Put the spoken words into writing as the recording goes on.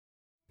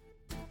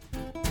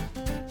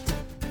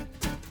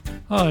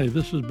Hi,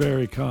 this is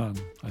Barry Kahn.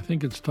 I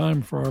think it's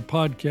time for our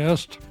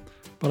podcast,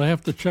 but I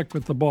have to check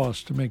with the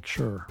boss to make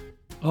sure.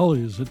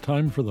 Ollie, is it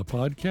time for the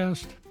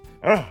podcast?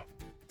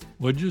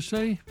 What'd you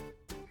say?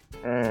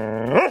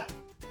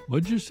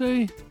 What'd you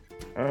say?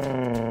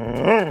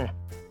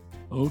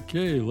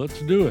 Okay,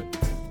 let's do it.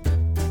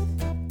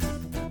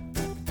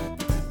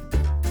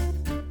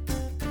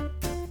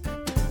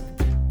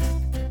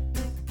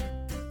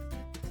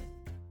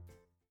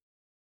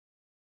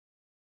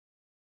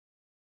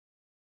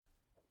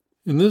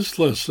 In this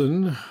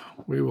lesson,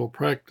 we will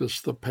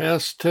practice the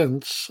past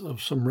tense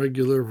of some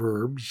regular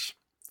verbs,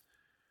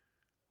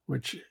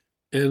 which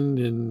end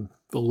in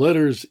the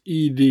letters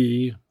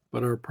ed,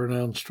 but are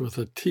pronounced with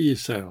a T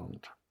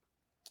sound.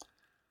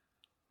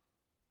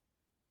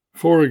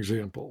 For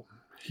example,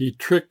 he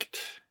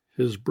tricked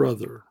his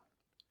brother.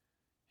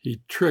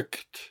 He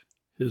tricked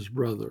his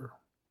brother.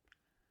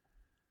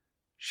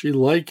 She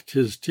liked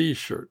his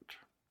t-shirt.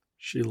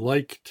 She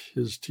liked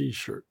his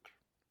t-shirt.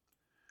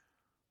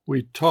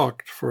 We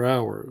talked for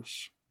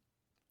hours.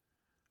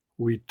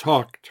 We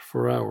talked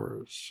for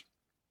hours.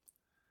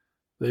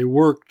 They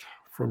worked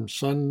from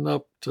sun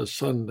up to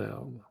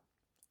sundown.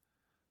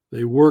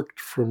 They worked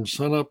from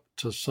sunup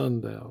to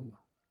sundown.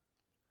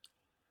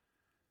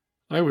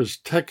 I was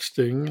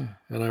texting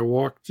and I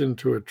walked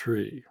into a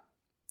tree.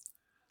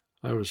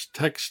 I was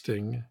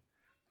texting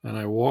and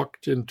I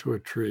walked into a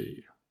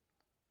tree.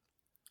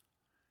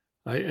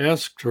 I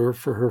asked her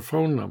for her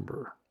phone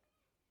number.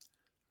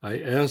 I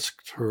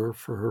asked her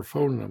for her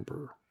phone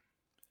number.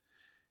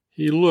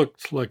 He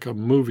looked like a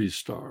movie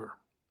star.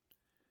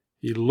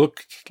 He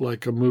looked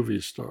like a movie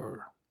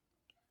star.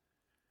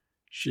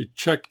 She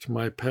checked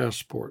my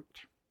passport.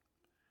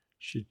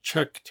 She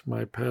checked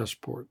my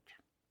passport.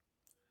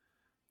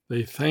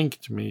 They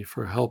thanked me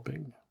for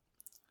helping.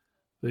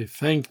 They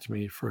thanked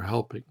me for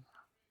helping.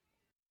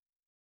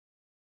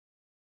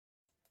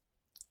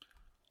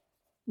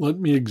 Let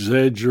me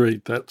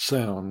exaggerate that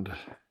sound.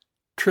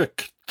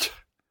 Tricked,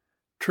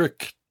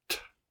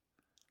 tricked,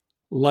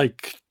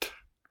 liked,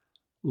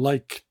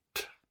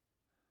 liked,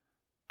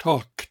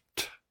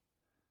 talked,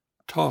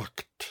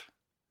 talked,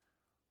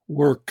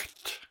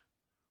 worked,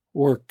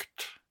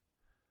 worked.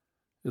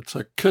 It's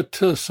a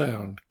kt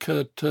sound,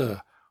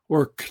 kt,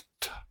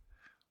 worked,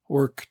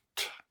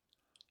 worked,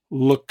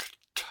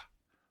 looked,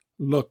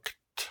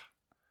 looked,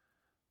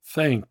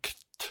 thanked,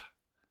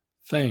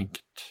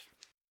 thanked.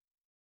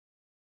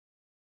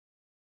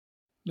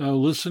 Now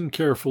listen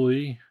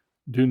carefully.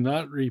 Do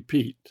not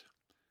repeat.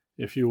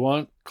 If you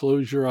want,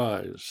 close your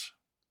eyes.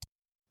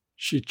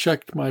 She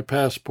checked my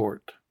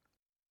passport.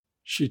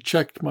 She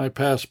checked my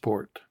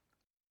passport.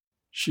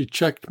 She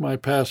checked my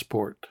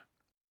passport.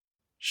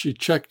 She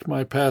checked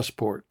my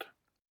passport.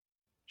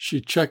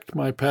 She checked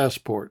my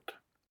passport.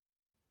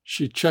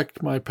 She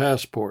checked my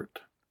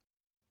passport.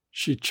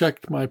 She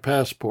checked my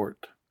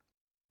passport.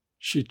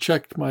 She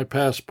checked my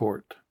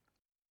passport.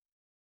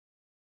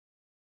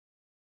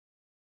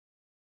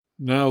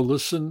 Now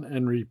listen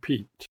and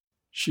repeat.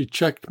 She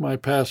checked my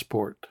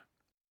passport.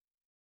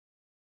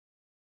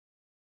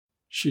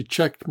 She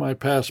checked my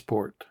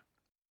passport.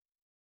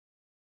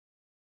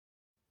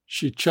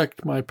 She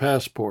checked my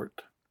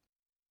passport.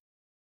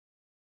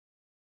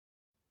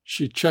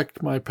 She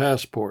checked my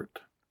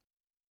passport.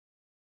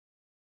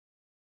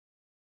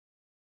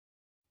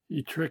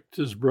 He tricked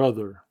his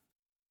brother.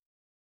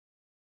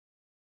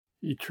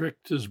 He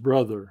tricked his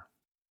brother.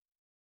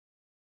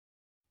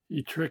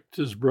 He tricked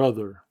his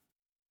brother.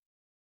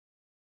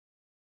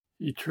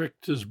 He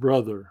tricked his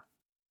brother.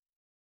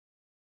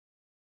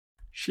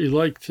 She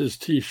liked his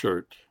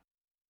t-shirt.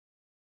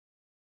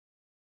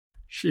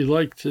 She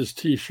liked his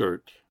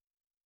t-shirt.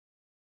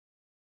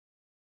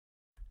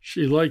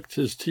 She liked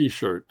his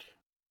t-shirt.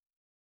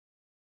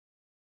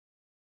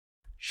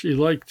 She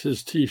liked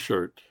his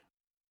t-shirt.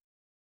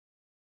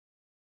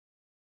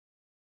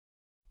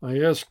 I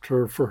asked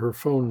her for her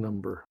phone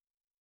number.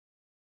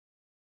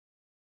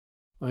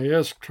 I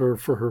asked her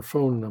for her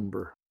phone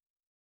number.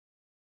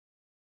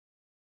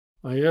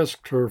 I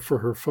asked her for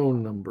her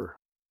phone number.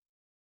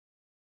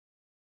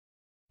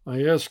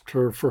 I asked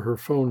her for her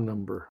phone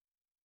number.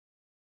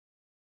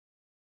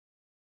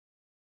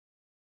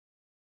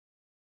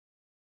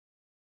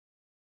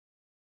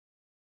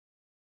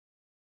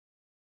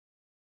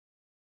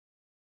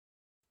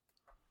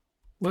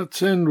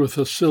 Let's end with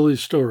a silly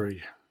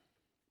story.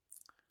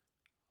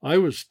 I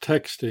was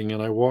texting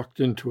and I walked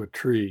into a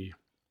tree.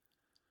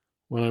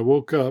 When I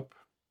woke up,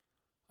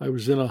 I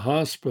was in a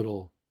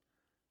hospital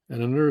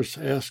and a nurse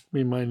asked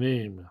me my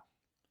name.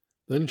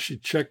 Then she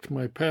checked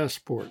my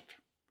passport.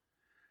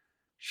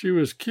 She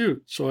was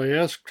cute, so I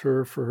asked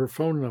her for her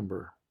phone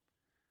number.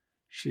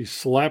 She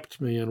slapped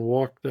me and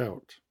walked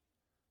out.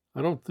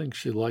 I don't think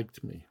she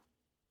liked me.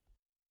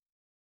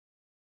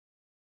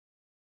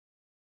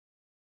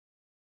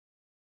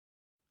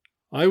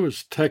 I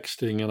was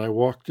texting and I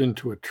walked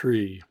into a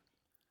tree.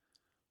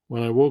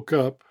 When I woke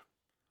up,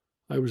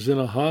 I was in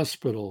a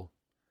hospital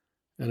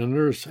and a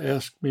nurse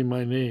asked me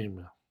my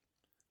name.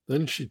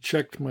 Then she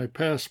checked my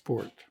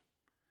passport.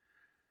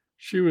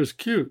 She was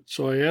cute,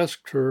 so I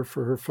asked her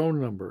for her phone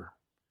number.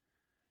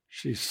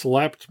 She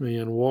slapped me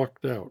and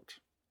walked out.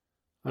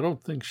 I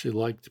don't think she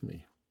liked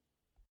me.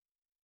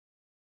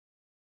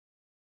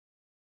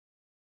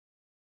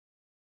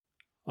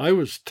 I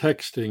was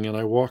texting and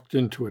I walked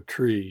into a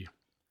tree.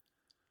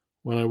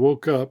 When I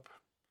woke up,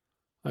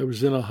 I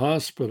was in a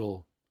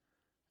hospital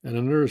and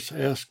a nurse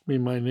asked me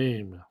my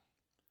name.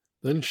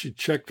 Then she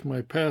checked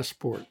my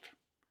passport.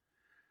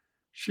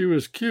 She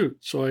was cute,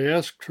 so I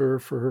asked her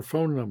for her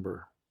phone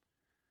number.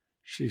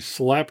 She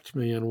slapped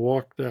me and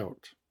walked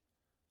out.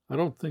 I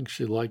don't think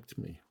she liked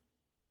me.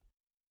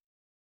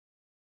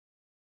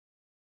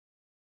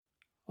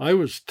 I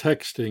was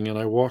texting and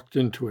I walked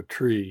into a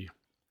tree.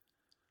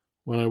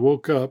 When I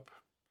woke up,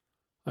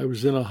 I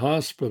was in a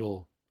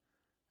hospital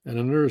and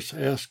a nurse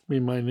asked me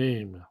my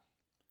name.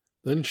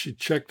 Then she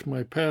checked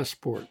my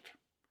passport.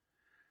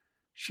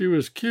 She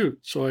was cute,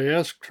 so I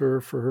asked her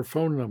for her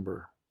phone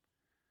number.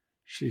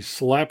 She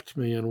slapped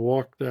me and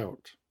walked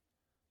out.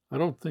 I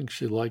don't think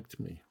she liked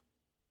me.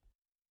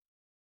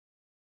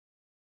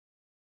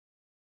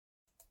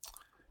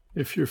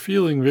 If you're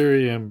feeling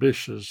very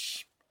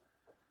ambitious,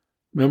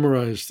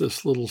 memorize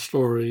this little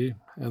story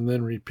and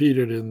then repeat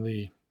it in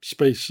the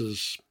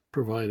spaces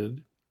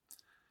provided.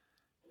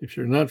 If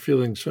you're not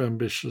feeling so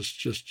ambitious,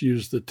 just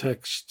use the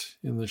text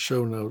in the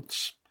show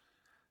notes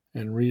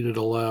and read it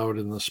aloud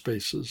in the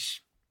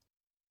spaces.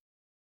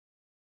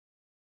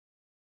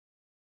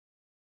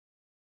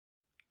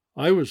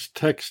 I was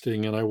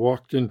texting and I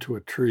walked into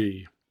a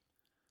tree.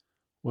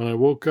 When I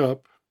woke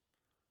up,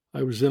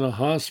 I was in a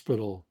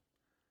hospital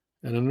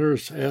and a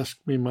nurse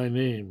asked me my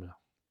name.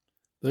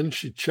 Then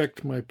she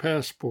checked my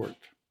passport.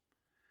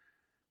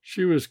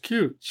 She was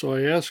cute, so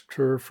I asked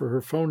her for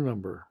her phone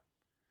number.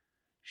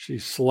 She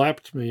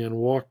slapped me and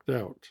walked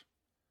out.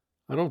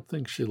 I don't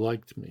think she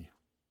liked me.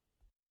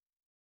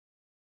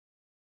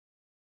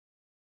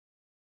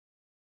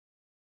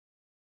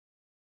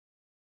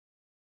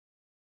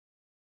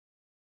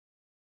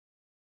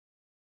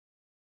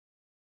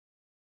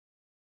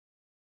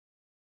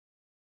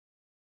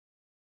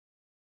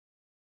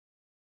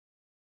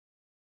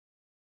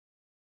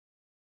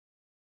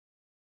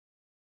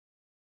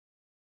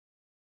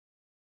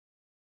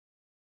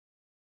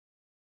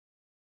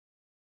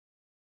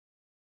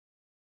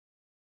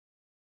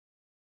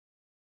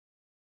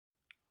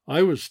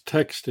 I was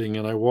texting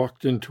and I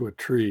walked into a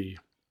tree.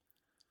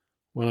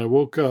 When I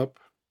woke up,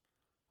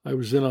 I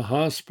was in a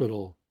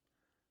hospital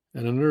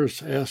and a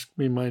nurse asked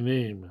me my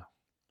name.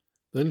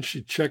 Then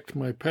she checked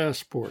my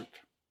passport.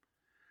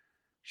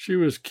 She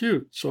was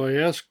cute, so I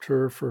asked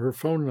her for her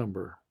phone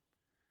number.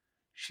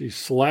 She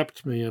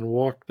slapped me and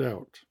walked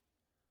out.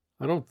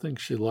 I don't think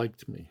she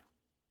liked me.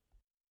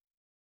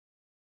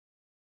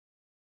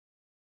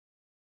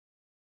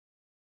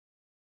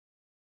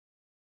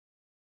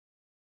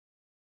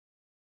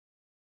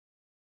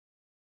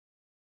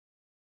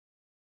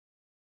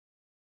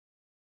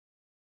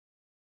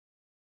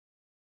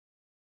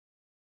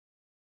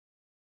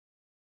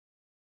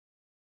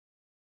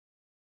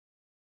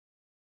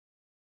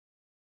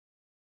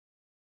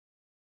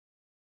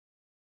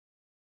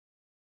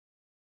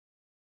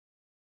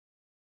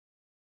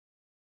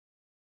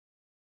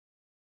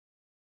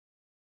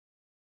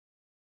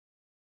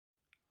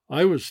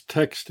 I was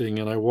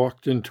texting and I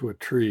walked into a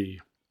tree.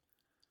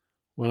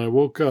 When I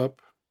woke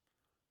up,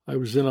 I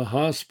was in a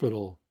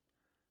hospital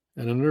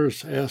and a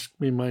nurse asked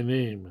me my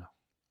name.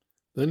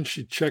 Then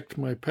she checked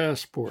my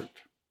passport.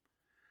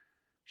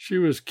 She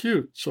was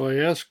cute, so I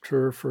asked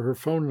her for her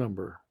phone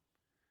number.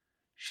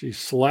 She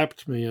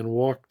slapped me and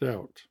walked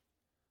out.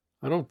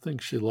 I don't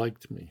think she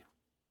liked me.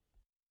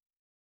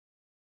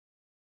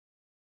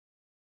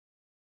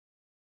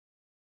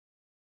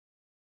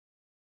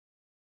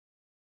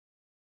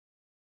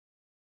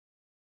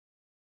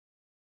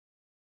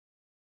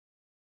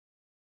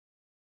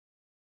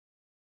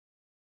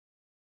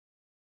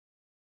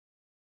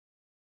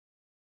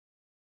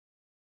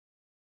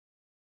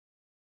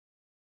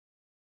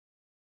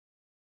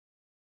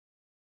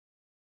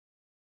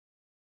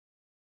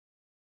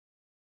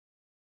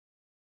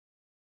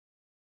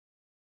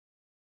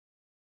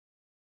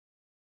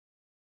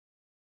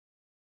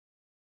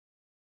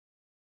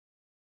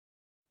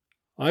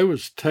 I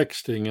was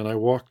texting and I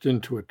walked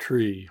into a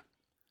tree.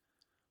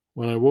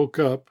 When I woke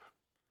up,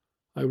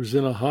 I was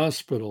in a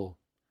hospital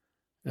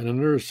and a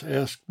nurse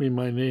asked me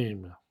my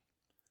name.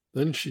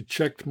 Then she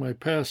checked my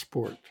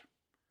passport.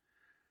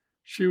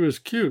 She was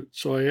cute,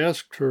 so I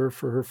asked her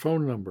for her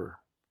phone number.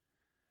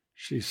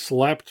 She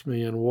slapped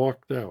me and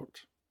walked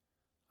out.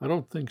 I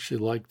don't think she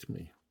liked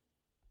me.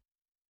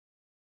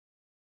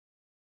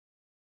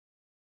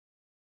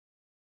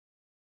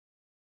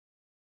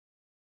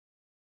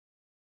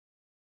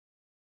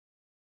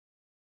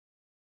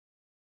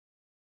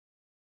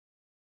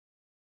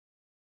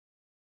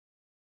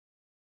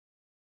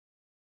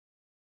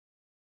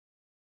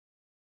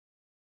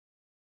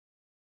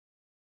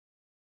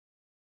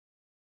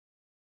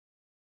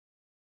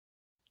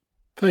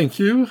 Thank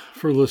you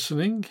for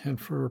listening and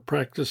for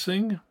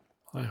practicing.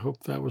 I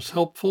hope that was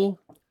helpful.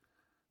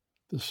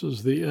 This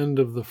is the end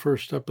of the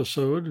first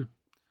episode.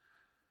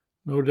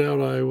 No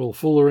doubt I will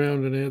fool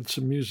around and add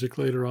some music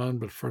later on,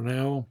 but for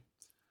now,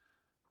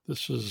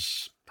 this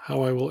is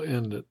how I will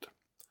end it.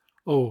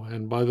 Oh,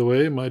 and by the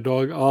way, my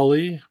dog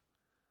Ollie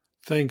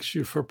thanks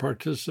you for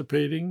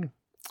participating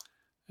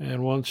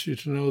and wants you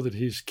to know that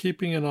he's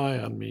keeping an eye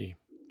on me.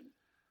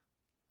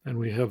 And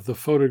we have the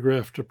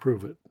photograph to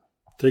prove it.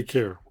 Take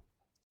care.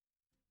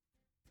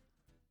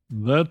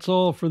 That's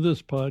all for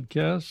this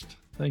podcast.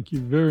 Thank you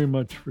very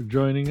much for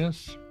joining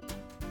us.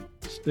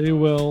 Stay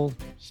well,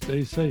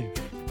 stay safe,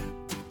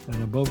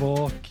 and above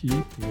all,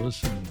 keep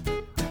listening.